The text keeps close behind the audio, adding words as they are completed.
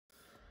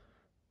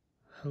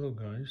Hello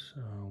guys,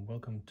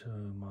 welcome to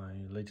my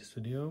latest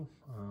video.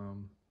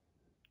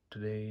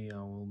 Today I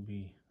will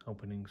be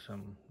opening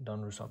some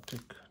Donruss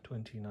Optic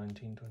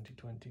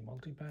 2019-2020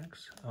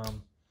 multi-packs. I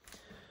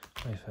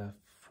have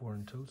 4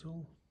 in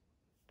total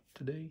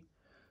today.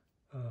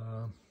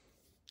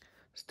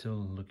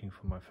 Still looking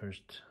for my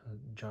first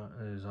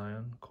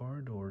Zion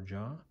card or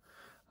Ja.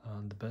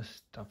 The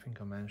best I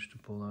think I managed to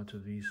pull out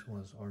of these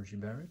was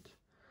RG Barrett.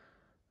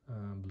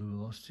 Blue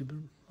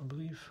Velocity, I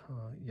believe.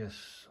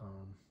 Yes,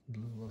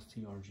 Blue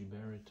Velocity, RG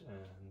Barrett,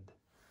 and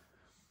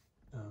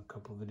a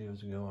couple of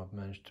videos ago I've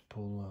managed to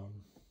pull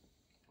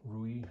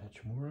Rui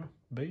Hachimura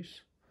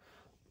base.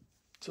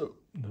 So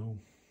no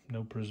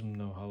prism,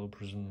 no hollow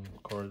prism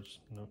cards,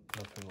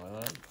 nothing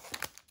like that.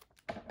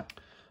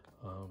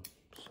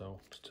 So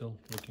still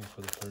looking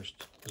for the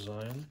first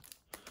Zion.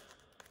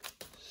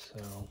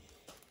 So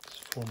it's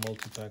 4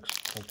 multi-packs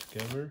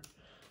altogether.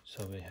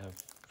 So they have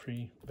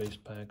 3 base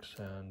packs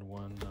and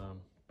 1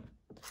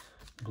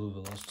 Blue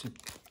Velocity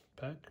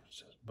pack. It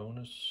says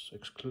bonus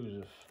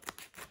exclusive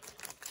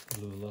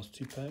Blue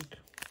Velocity pack.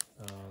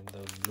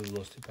 The Blue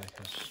Velocity pack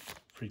has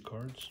 3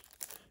 cards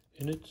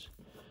in it.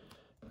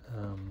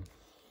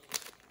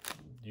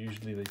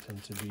 Usually they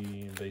tend to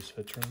be base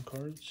veteran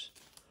cards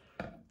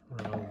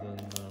rather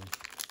than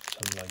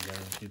some like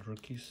guaranteed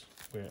rookies,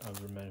 where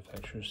other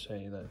manufacturers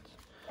say that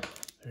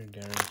they're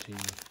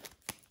guaranteed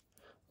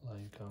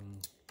like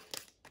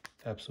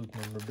absolute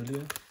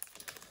memorabilia.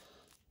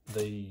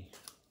 They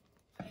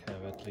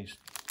have at least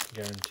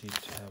guaranteed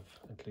to have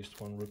at least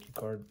 1 rookie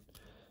card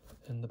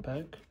in the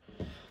pack,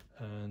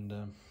 and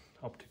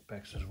optic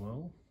packs as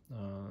well.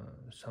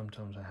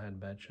 Sometimes I had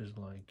batches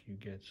like you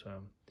get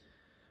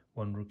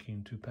 1 rookie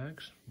in 2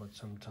 packs, but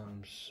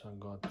sometimes I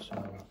got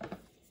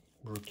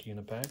rookie in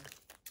a pack.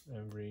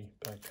 Every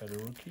pack had a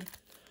rookie.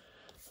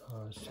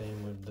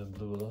 Same with the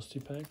Blue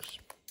Velocity packs.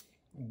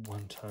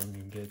 One time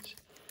you get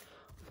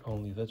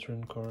only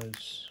veteran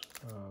cards.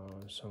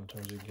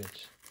 Sometimes you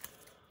get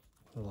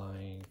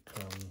like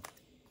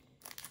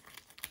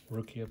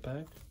rookie a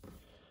pack.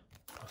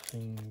 I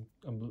think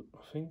I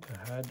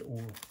had,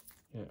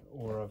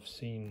 or I've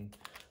seen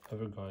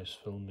other guys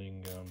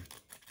filming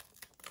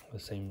the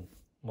same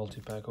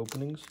multi-pack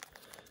openings.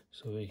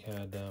 So they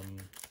had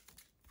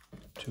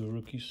 2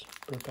 rookies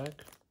per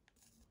pack.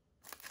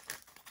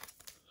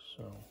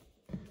 So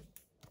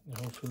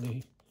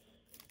hopefully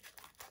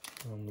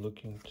I'm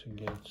looking to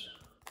get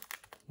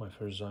my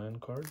first Zion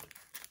card,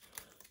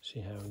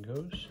 see how it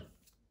goes.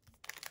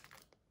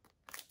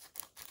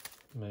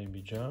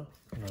 Maybe Ja,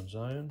 not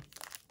Zion,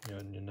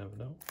 you never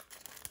know,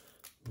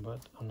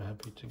 but I'm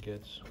happy to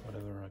get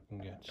whatever I can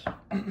get.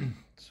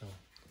 So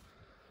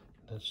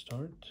let's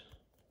start.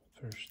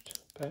 First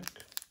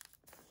pack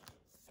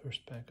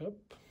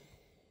up,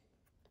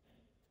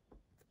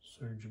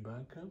 Serge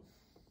Ibaka.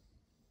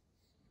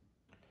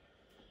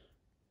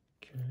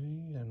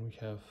 Okay, and we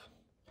have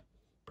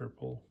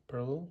purple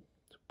parallel,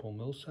 Paul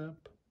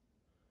Millsap,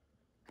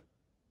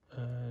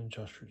 and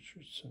Josh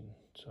Richardson.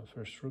 So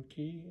first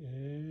rookie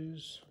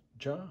is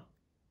Ja.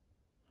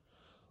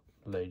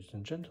 Ladies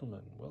and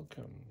gentlemen,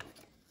 welcome.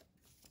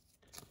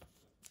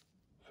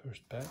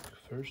 First pack,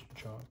 first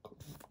Ja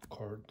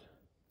card.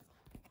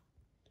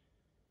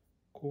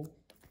 Cool,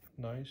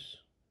 nice,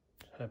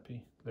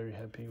 happy, very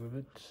happy with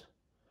it.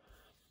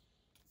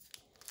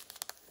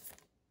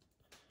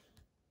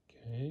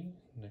 Okay,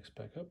 next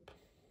pack up,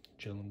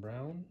 Jaylen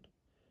Brown.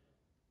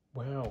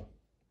 Wow,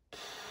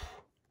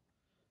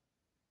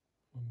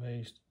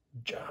 amazed.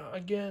 Ja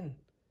again.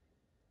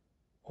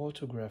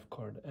 Autograph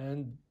card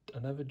and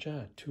another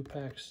Ja. 2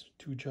 packs,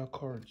 2 Ja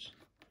cards.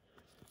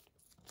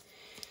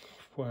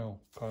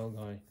 Wow, Kyle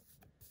Guy.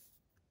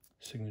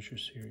 Signature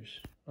series.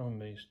 I'm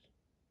amazed.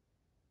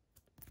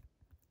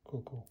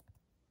 Cool.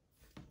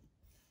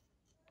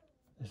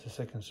 It's the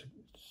second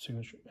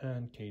signature,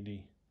 and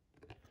KD.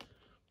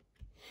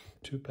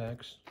 2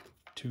 packs,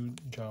 2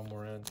 Ja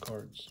Morant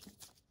cards.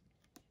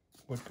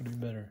 What could be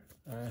better?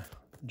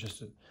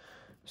 Just a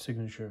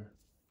signature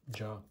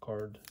Ja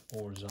card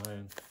or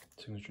Zion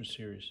signature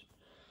series.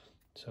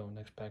 So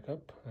next pack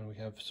up, and we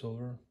have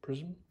silver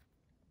prism.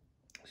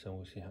 So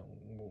we'll see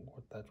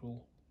what that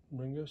will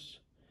bring us.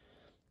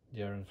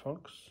 De'Aaron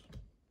Fox,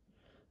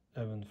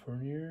 Evan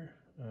Fournier,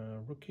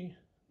 rookie,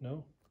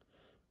 no,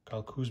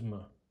 Kyle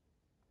Kuzma,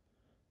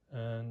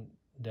 and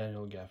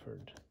Daniel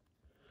Gafford.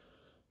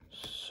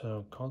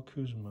 So Kyle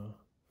Kuzma,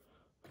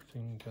 I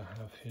think I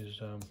have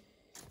his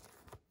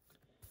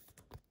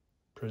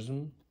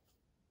prism,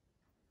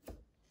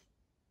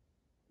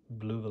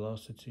 Blue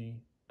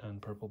Velocity,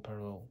 and purple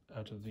parallel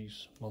out of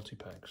these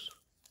multi-packs.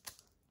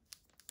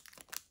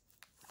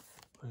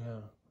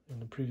 Yeah, in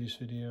the previous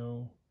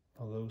video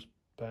of those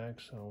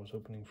packs, I was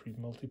opening 3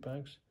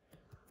 multi-packs.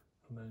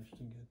 I managed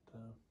to get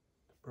the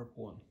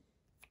purple one.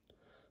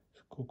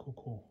 So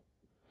cool.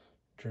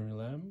 Jeremy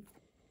Lamb,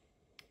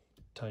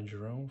 Ty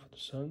Jerome for the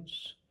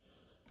Suns,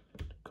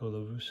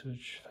 Nikola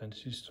Vucevic,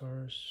 Fantasy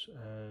Stars,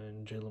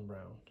 and Jaylen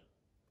Brown.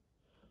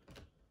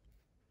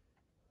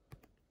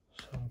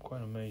 So I'm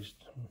quite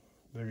amazed. I'm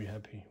very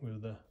happy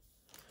with the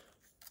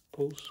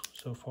pulls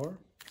so far.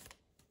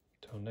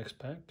 So next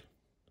pack,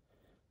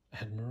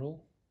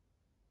 Admiral,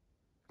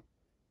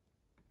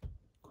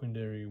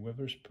 Quindary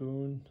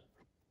Witherspoon,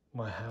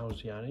 My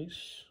House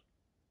Yanis,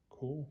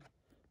 cool,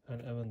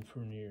 and Evan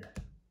Fournier.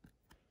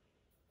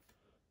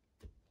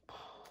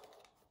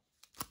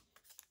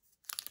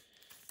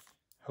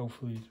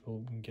 Hopefully it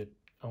will get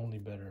only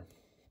better.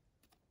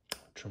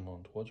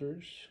 Tremont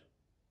Waters,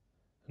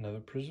 another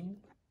Prism.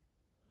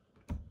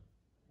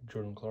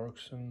 Jordan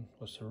Clarkson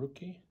was the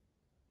rookie.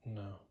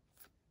 No.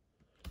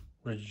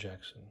 Reggie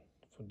Jackson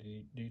for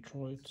the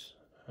Detroit,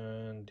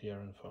 and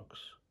De'Aaron Fox.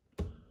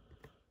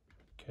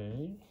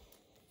 Okay,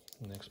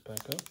 next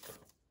pack up.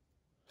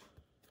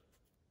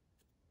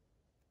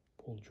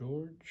 Paul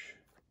George,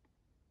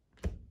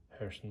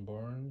 Harrison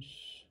Barnes,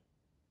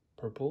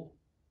 purple.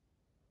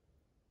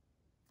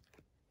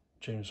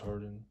 James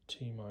Harden,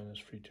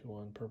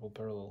 T-321, purple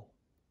parallel.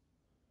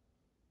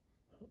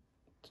 It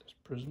says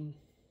Prism,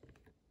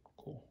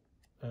 cool,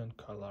 and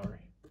Kyle Lowry.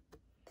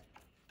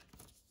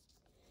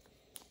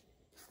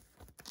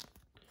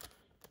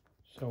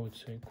 So I would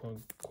say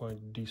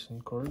quite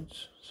decent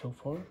cards so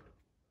far.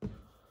 Okay,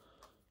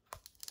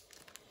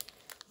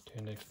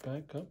 next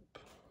pack up.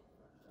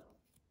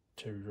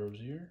 Terry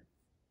Rozier,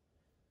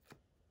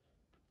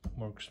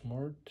 Mark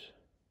Smart,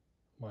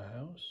 My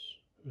House.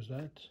 Who's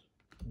that?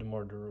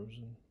 DeMar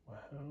DeRozan, My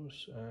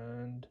House,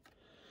 and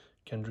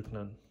Kendrick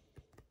Nunn.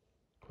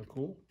 Quite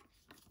cool.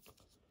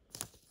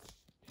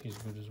 He's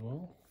good as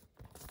well.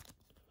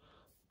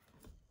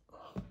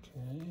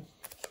 Okay,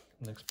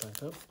 next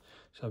pack up.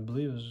 So I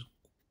believe there's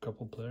a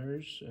couple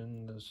players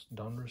in this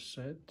Donruss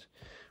set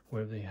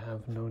where they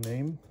have no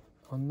name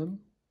on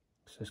them.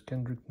 It says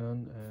Kendrick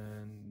Nunn,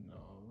 and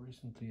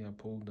recently I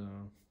pulled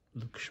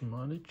Luke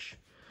Shimanic,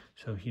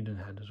 so he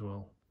didn't have as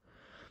well.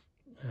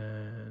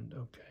 And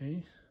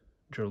okay,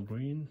 Gerald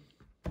Green,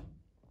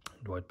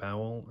 Dwight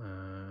Powell,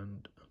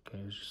 and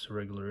okay, it's just a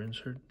regular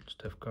insert,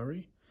 Steph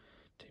Curry,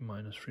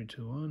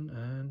 T-321,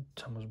 and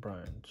Thomas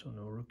Bryant, so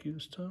no rookie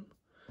this time.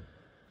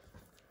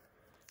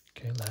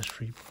 Okay, last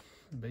 3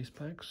 base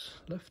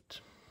packs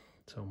left.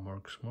 So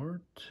Mark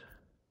Smart,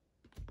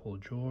 Paul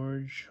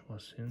George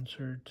was the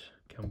insert,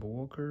 Kemba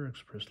Walker,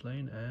 Express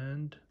Lane,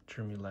 and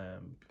Jeremy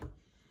Lamb.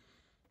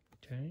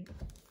 Okay,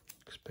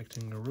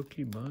 expecting a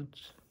rookie, but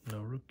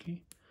no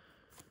rookie.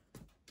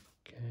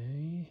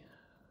 Okay,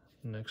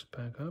 next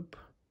pack up.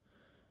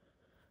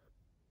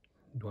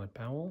 Dwight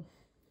Powell,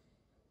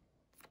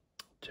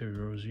 Terry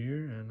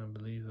Rozier, and I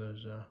believe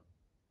there's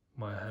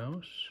My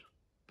House.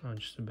 Oh,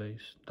 just a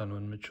base.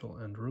 Donovan Mitchell,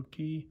 and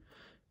rookie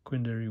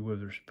Quindary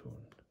Witherspoon.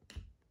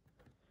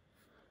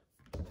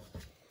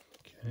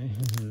 Okay,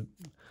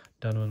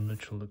 Donovan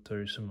Mitchell looked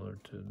very similar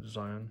to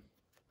Zion.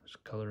 His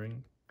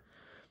coloring.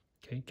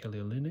 Okay, Kelly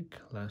Olynyk,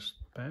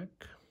 last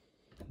pack.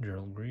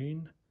 Gerald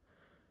Green,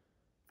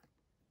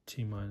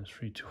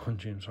 T-321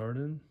 James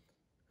Harden,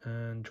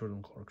 and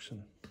Jordan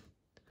Clarkson.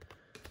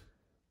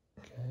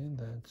 Okay,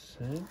 that's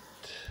it.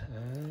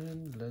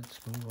 And let's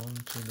move on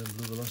to the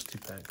Blue Velocity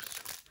packs.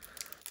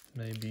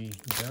 Maybe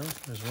Ja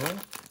as well,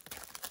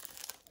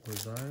 or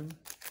Zion.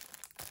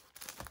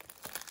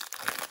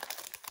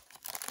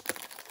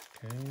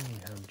 Okay, we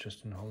have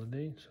Justin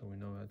Holiday, so we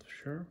know that for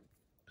sure.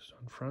 So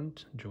in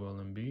front, Joel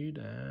Embiid,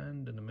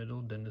 and in the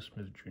middle, Dennis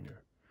Smith Jr.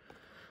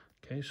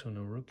 Okay, so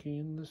no rookie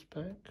in this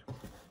pack.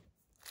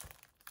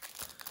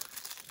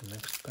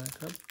 Next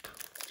pack up.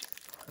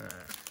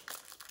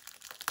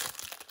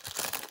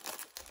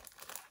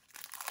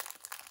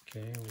 Okay,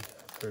 we have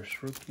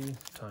first rookie,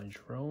 Ty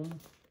Jerome,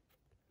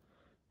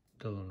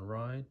 Dylan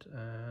Wright,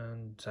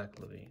 and Zach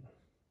LaVine.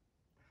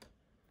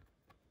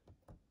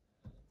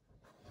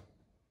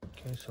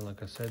 Okay, so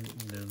like I said,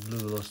 the Blue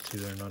Velocity,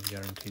 they're not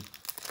guaranteed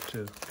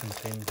to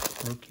contain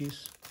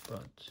rookies,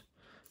 but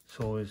it's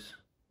always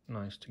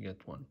nice to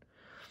get one.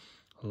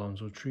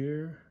 Alonzo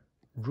Trier,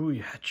 Rui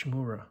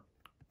Hachimura,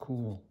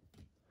 cool.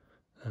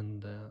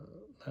 And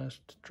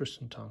last,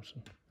 Tristan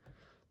Thompson.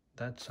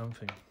 That's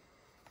something.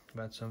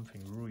 That's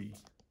something. Rui.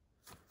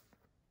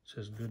 It's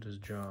as good as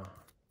Ja.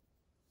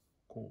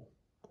 Cool.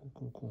 Cool,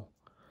 cool, cool.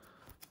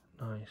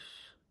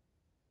 Nice.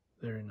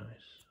 Very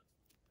nice.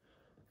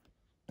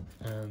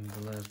 And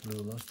the last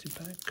Blue Velocity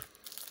pack.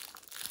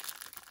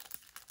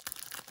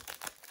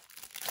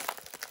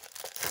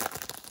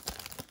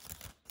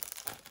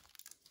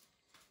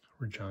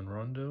 Rajon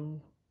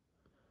Rondo,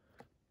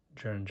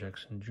 Jaren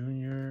Jackson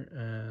Jr.,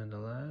 and the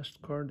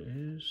last card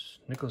is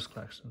Nicholas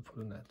Claxton for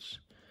the Nets.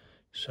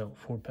 So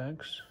 4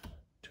 packs,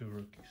 2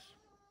 rookies.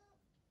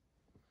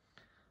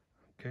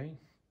 Okay,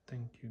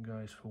 thank you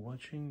guys for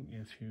watching.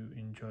 If you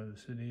enjoyed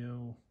this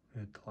video,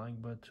 hit the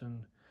like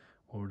button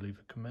or leave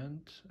a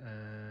comment,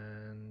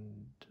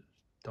 and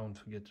don't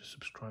forget to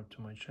subscribe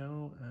to my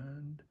channel,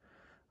 and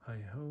I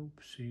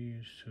hope see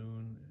you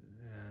soon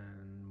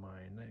in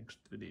my next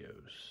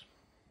videos.